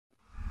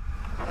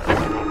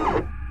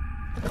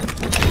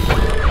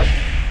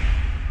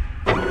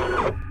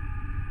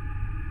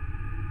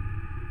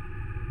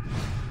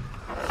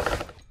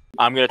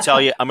I'm going to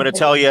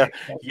tell you,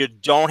 you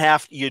don't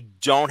have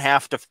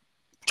to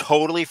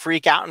totally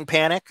freak out and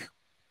panic.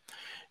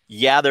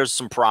 Yeah, there's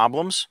some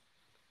problems,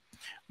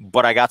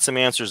 but I got some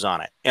answers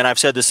on it. And I've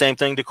said the same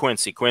thing to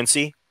Quincy.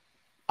 Quincy,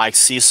 I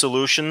see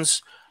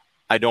solutions.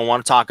 I don't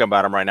want to talk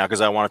about them right now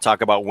because I want to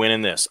talk about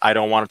winning this. I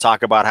don't want to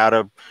talk about how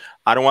to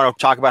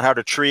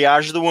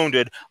triage the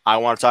wounded. I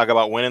want to talk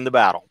about winning the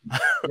battle.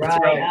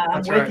 Right.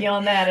 I'm with you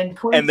on that. And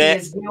Quincy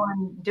is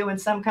doing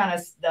some kind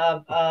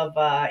of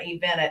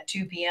event at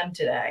 2 p.m.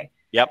 today.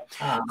 Yep.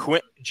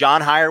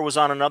 John Heyer was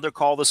on another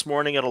call this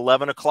morning at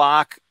 11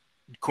 o'clock.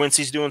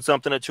 Quincy's doing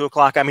something at 2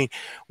 o'clock. I mean,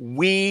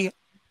 we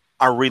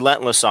are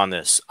relentless on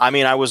this. I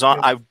mean, I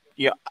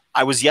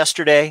was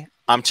yesterday.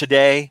 I'm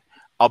today.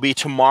 I'll be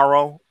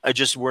tomorrow.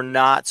 We're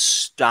not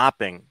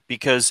stopping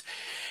because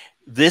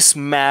this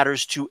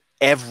matters to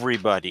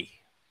everybody.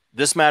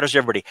 This matters to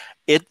everybody.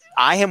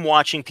 I am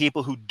watching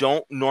people who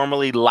don't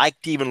normally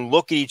like to even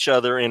look at each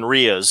other in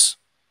RIAs,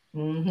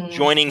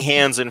 joining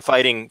hands and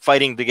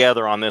fighting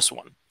together on this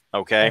one.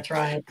 Okay. That's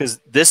right.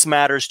 Because this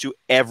matters to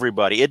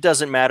everybody. It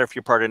doesn't matter if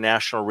you're part of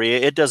National RIA.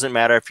 It doesn't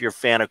matter if you're a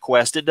fan of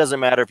Quest. It doesn't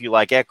matter if you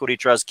like Equity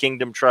Trust,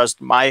 Kingdom Trust,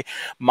 my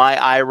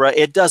IRA.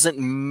 It doesn't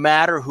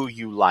matter who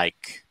you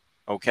like.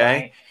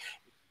 Okay.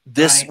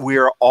 Right. We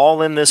are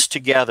all in this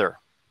together.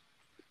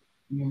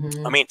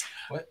 I mean,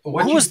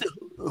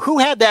 who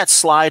had that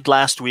slide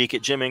last week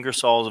at Jim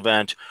Ingersoll's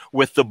event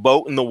with the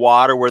boat in the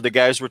water where the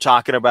guys were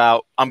talking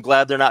about, I'm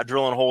glad they're not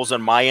drilling holes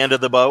on my end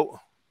of the boat?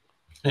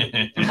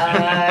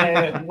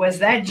 Was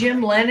that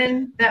Jim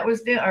Lennon that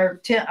was doing, or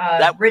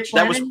Rich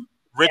Lennon?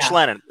 Rich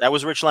Lennon. That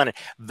was Rich Lennon.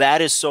 That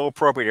is so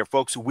appropriate here,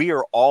 folks. We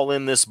are all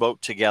in this boat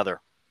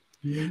together.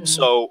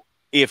 So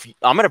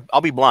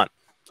I'll be blunt.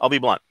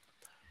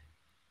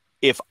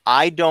 If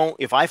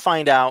I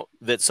find out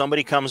that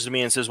somebody comes to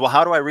me and says, well,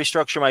 how do I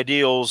restructure my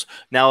deals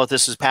now that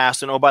this is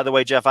passed? And oh, by the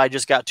way, Jeff, I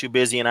just got too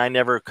busy and I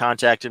never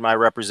contacted my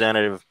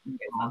representative.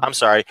 I'm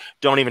sorry.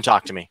 Don't even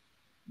talk to me.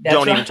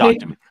 Don't even talk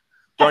to me.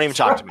 Don't even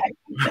talk to me.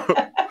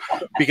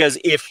 Because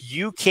if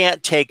you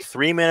can't take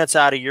 3 minutes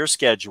out of your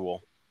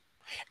schedule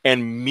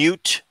and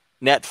mute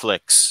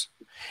Netflix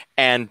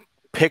and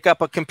pick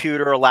up a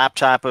computer, a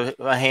laptop, a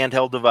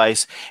handheld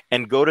device,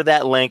 and go to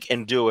that link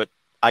and do it,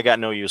 I got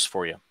no use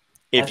for you.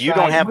 If you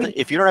don't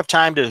have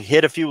time to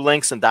hit a few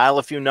links and dial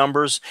a few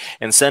numbers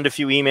and send a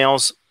few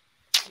emails,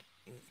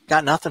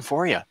 got nothing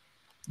for you.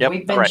 Yep.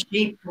 We've been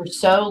cheap for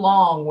so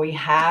long. We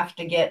have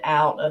to get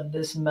out of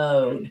this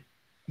mode.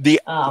 The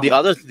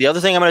other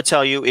thing I'm going to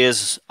tell you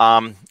is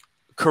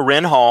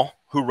Corinne Hall,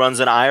 who runs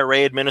an IRA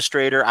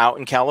administrator out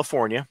in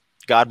California.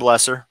 God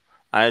bless her.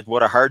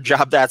 What a hard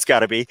job that's got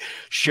to be.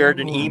 Shared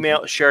a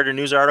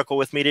news article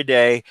with me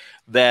today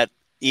that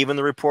even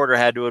the reporter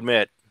had to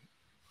admit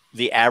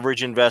the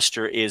average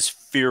investor is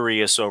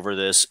furious over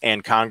this,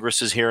 and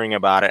Congress is hearing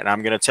about it. And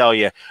I'm going to tell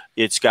you,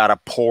 it's got to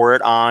pour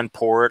it on,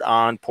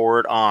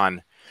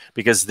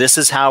 because this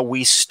is how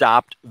we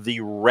stopped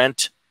the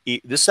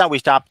This is how we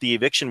stopped the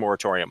eviction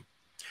moratorium.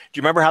 Do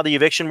you remember how the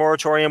eviction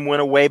moratorium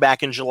went away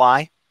back in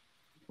July?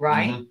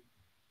 Right.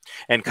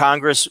 And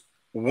Congress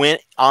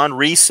went on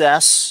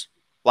recess,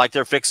 like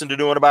they're fixing to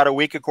do in about a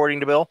week, according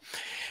to Bill.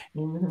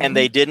 And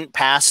they didn't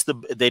pass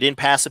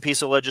a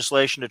piece of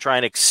legislation to try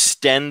and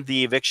extend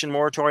the eviction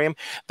moratorium.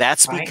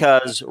 That's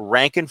because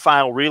rank and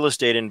file real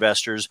estate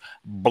investors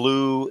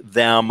blew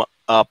them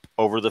up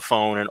over the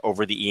phone and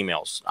over the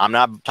emails. I'm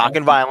not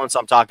talking violence.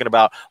 I'm talking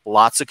about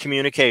lots of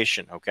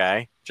communication.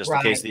 Okay. Just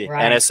in case the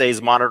NSA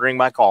is monitoring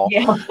my call.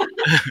 Yeah.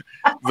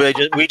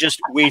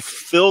 we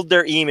filled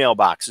their email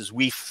boxes.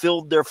 We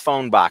filled their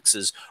phone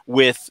boxes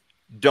with,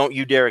 don't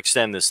you dare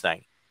extend this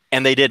thing.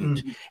 And they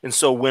didn't. And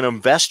so when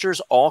investors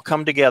all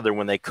come together,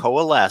 when they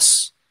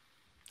coalesce,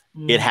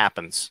 it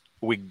happens.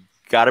 We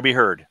got to be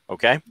heard.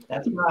 Okay.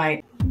 That's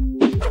right.